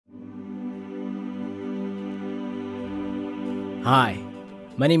Hi,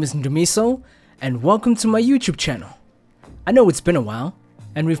 my name is Ndumixo and welcome to my YouTube channel. I know it's been a while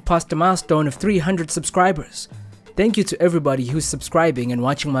and we've passed the milestone of 300 subscribers. Thank you to everybody who's subscribing and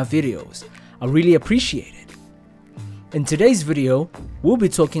watching my videos. I really appreciate it. In today's video, we'll be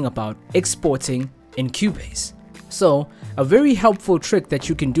talking about exporting in CUBASE. So, a very helpful trick that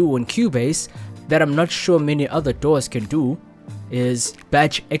you can do in CUBASE that I'm not sure many other DAWs can do is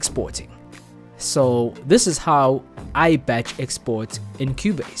batch exporting. So this is how I batch export in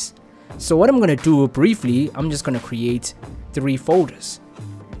CUBASE. So what I'm going to do briefly, I'm just going to create 3 folders.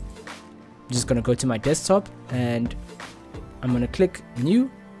 I'm just going to go to my desktop and I'm going to click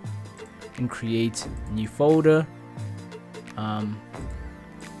new and create new folder, and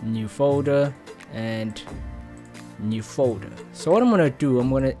new folder. So what I'm going to do,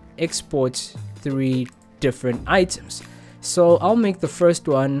 I'm going to export 3 different items. So I'll make the first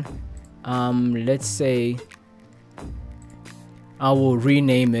one, let's say I will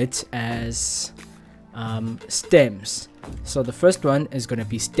rename it as stems. So the first one is going to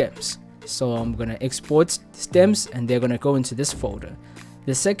be stems. So I'm going to export stems and they're going to go into this folder.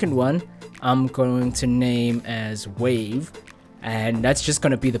 The second one I'm going to name as wave, and that's just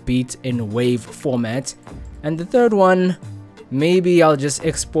going to be the beat in wave format. And the third one, maybe I'll just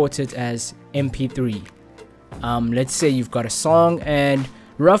export it as MP3. Let's say you've got a song and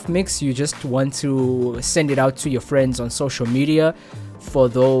rough mix, you just want to send it out to your friends on social media. For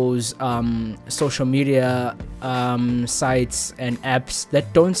those social media sites and apps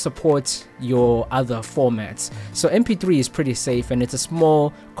that don't support your other formats, so MP3 is pretty safe and it's a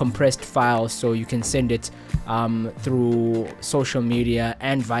small compressed file, so you can send it through social media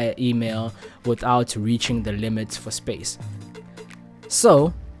and via email without reaching the limits for space.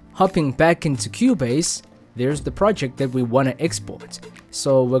 So hopping back into CUBASE, there's the project that we want to export.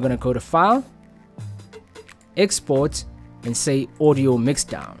 So we're going to go to File, Export, and say Audio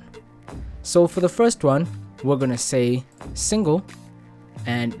Mixdown. So for the first one, we're going to say single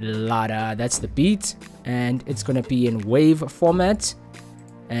and lada, that's the beat, and it's going to be in wave format.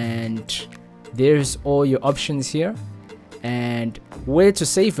 And there's all your options here. And where to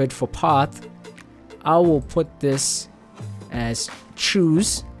save it for path, I will put this as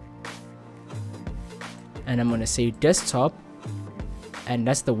choose. And I'm going to say desktop, and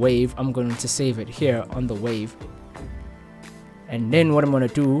that's the wave. I'm going to save it here on the wave. And then what I'm going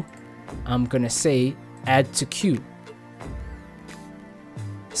to do, I'm going to say add to queue.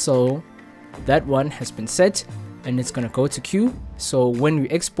 So that one has been set and it's going to go to queue. So when we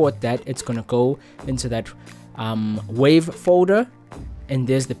export that, it's going to go into that wave folder, and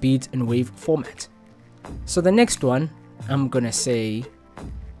there's the beat in wave format. So the next one, I'm going to say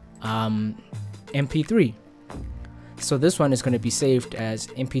MP3. So this one is going to be saved as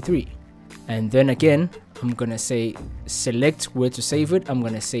MP3. And then again, I'm going to say select where to save it. I'm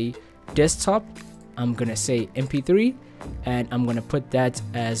going to say desktop. I'm going to say MP3. And I'm going to put that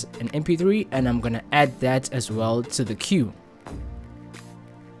as an MP3. And I'm going to add that as well to the queue.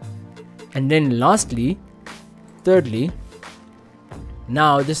 And then lastly, thirdly,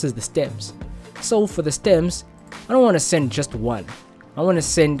 now this is the stems. So for the stems, I don't want to send just one. I want to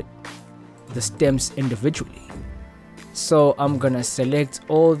send the stems individually. So I'm gonna select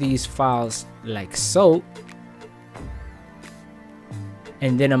all these files like so,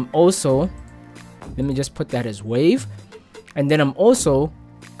 and then I'm also, let me just put that as wave, and then I'm also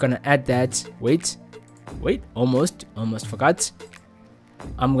gonna add that, wait, almost forgot.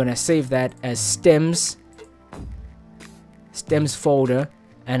 I'm gonna save that as stems folder,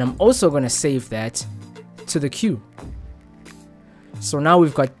 and I'm also gonna save that to the queue. So now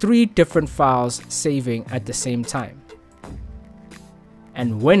we've got 3 different files saving at the same time.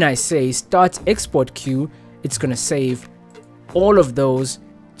 And when I say start export queue, it's going to save all of those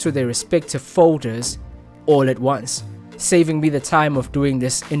to their respective folders all at once, saving me the time of doing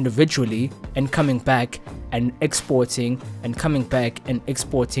this individually and coming back and exporting and coming back and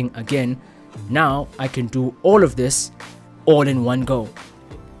exporting again. Now I can do all of this all in one go.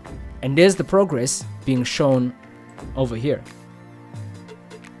 And there's the progress being shown over here.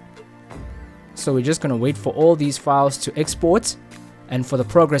 So we're just going to wait for all these files to export and for the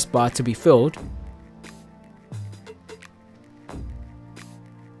progress bar to be filled.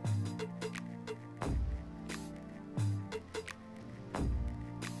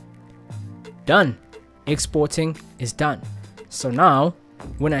 Done. Exporting is done. So now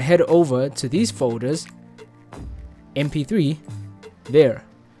when I head over to these folders, MP3, there,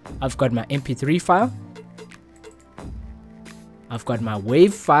 I've got my MP3 file, I've got my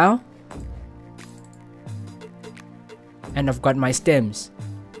wave file, and I've got my stems,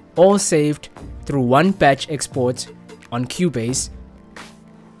 all saved through one batch export on CUBASE,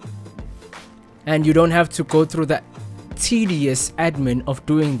 and you don't have to go through that tedious admin of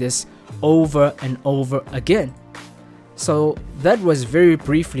doing this over and over again. So that was very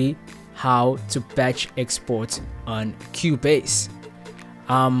briefly how to batch export on CUBASE.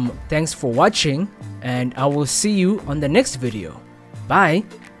 Thanks for watching, and I will see you on the next video. Bye.